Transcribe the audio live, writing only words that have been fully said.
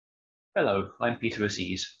Hello, I'm Peter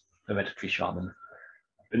Aziz, Hereditary Shaman.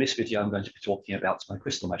 In this video, I'm going to be talking about my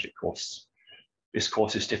Crystal Magic course. This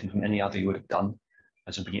course is different from any other you would have done,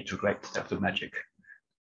 as I'm bringing it to a great depth of magic.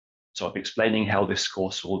 So I'll be explaining how this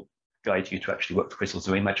course will guide you to actually work the crystals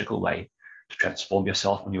in a very magical way, to transform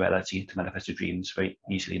yourself and your reality, to manifest your dreams very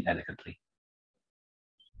easily and elegantly.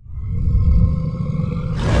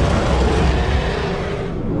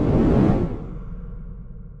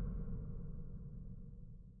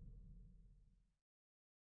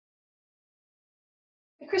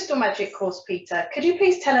 The Crystal Magic course, Peter. Could you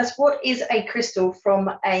please tell us what is a crystal from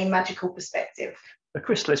a magical perspective? A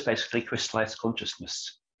crystal is basically crystallized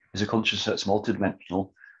consciousness. It's a consciousness that's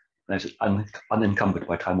multidimensional and is unencumbered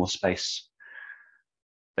by time or space.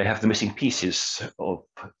 They have the missing pieces of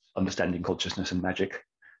understanding consciousness and magic,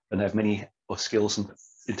 and they have many skills and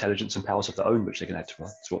intelligence and powers of their own which they can add to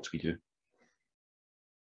what we do.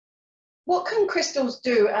 What can crystals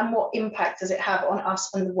do and what impact does it have on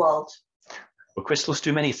us and the world? Well, crystals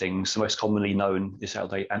do many things. The most commonly known is how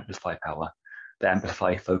they amplify power. They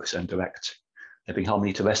amplify, focus, and direct. They bring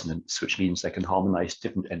harmony to resonance, which means they can harmonize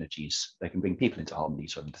different energies. They can bring people into harmony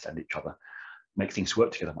so they understand each other, make things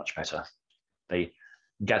work together much better. They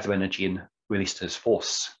gather energy and release it as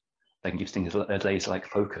force. They can give things a laser-like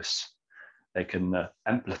focus. They can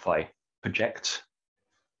amplify, project.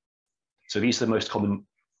 So these are the most common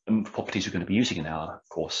properties we're going to be using in our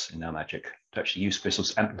course, in our magic, to actually use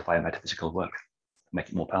crystals to amplify our metaphysical work, make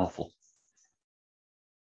it more powerful.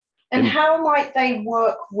 And how might they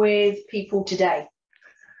work with people today?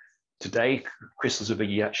 Today, crystals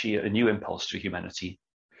are actually a new impulse to humanity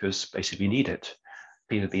because basically we need it.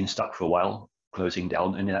 People have been stuck for a while, closing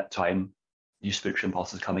down, and in that time, new spiritual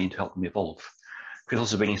impulses are coming in to help them evolve.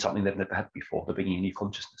 Crystals are bringing something they've never had before. They're bringing a new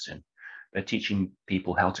consciousness in. They're teaching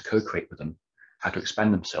people how to co-create with them, how to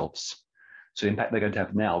expand themselves. So the impact they're going to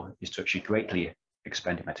have now is to actually greatly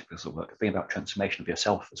expand your metaphysical work, bring about transformation of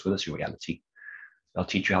yourself as well as your reality. They'll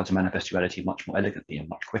teach you how to manifest your reality much more elegantly and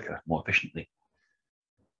much quicker, more efficiently.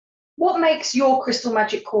 What makes your Crystal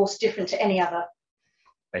Magic course different to any other?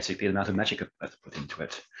 Basically, the amount of magic I've put into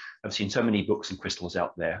it. I've seen so many books and crystals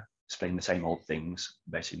out there explaining the same old things,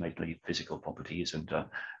 basically mainly physical properties and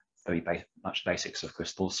very much basics of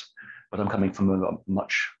crystals. But I'm coming from a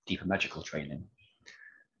much deeper magical training.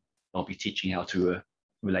 I'll be teaching how to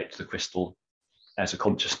relate to the crystal as a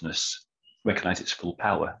consciousness, recognize its full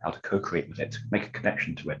power, how to co-create with it, make a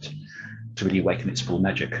connection to it, to really awaken its full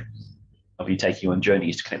magic. I'll be taking you on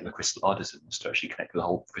journeys to connect with crystal artisans, to actually connect with the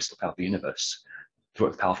whole crystal power of the universe, to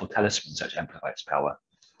work with powerful talismans that amplify its power.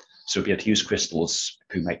 So we'll be able to use crystals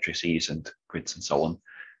through matrices and grids and so on,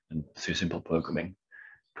 and through simple programming,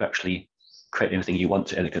 to actually create anything you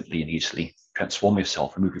want elegantly and easily, transform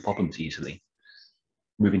yourself, remove your problems easily,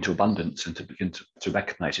 move into abundance, and to begin to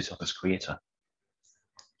recognize yourself as creator.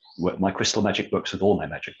 My crystal magic works with all my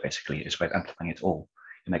magic, basically. It's by amplifying it all.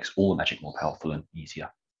 It makes all the magic more powerful and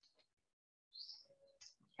easier.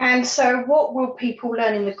 And so what will people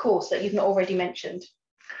learn in the course that you've not already mentioned?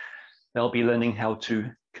 They'll be learning how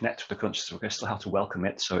to connect with the consciousness of a crystal, how to welcome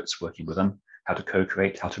it so it's working with them, how to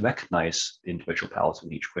co-create, how to recognize the individual powers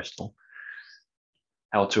of each crystal,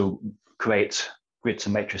 how to create grids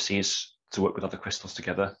and matrices to work with other crystals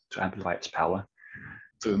together to amplify its power,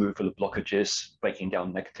 the removal of blockages, breaking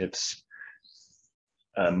down negatives,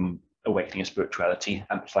 awakening your spirituality,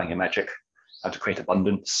 amplifying your magic, how to create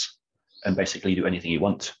abundance, and basically do anything you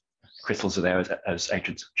want. Crystals are there as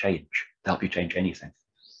agents of change to help you change anything.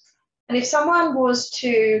 And if someone was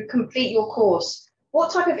to complete your course,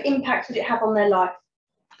 what type of impact would it have on their life?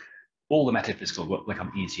 All the metaphysical work will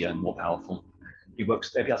become easier and more powerful. It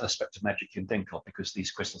works with every other aspect of magic you can think of because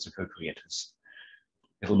these crystals are co-creators.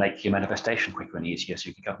 It'll make your manifestation quicker and easier so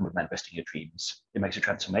you can get on with manifesting your dreams. It makes a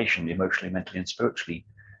transformation emotionally, mentally, and spiritually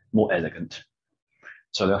more elegant.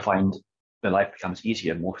 So they'll find their life becomes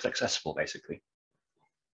easier and more successful, basically.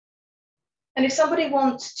 And if somebody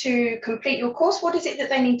wants to complete your course, what is it that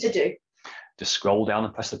they need to do? Just scroll down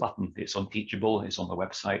and press the button. It's on Teachable, it's on the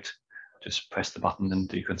website. Just press the button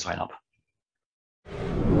and you can sign up.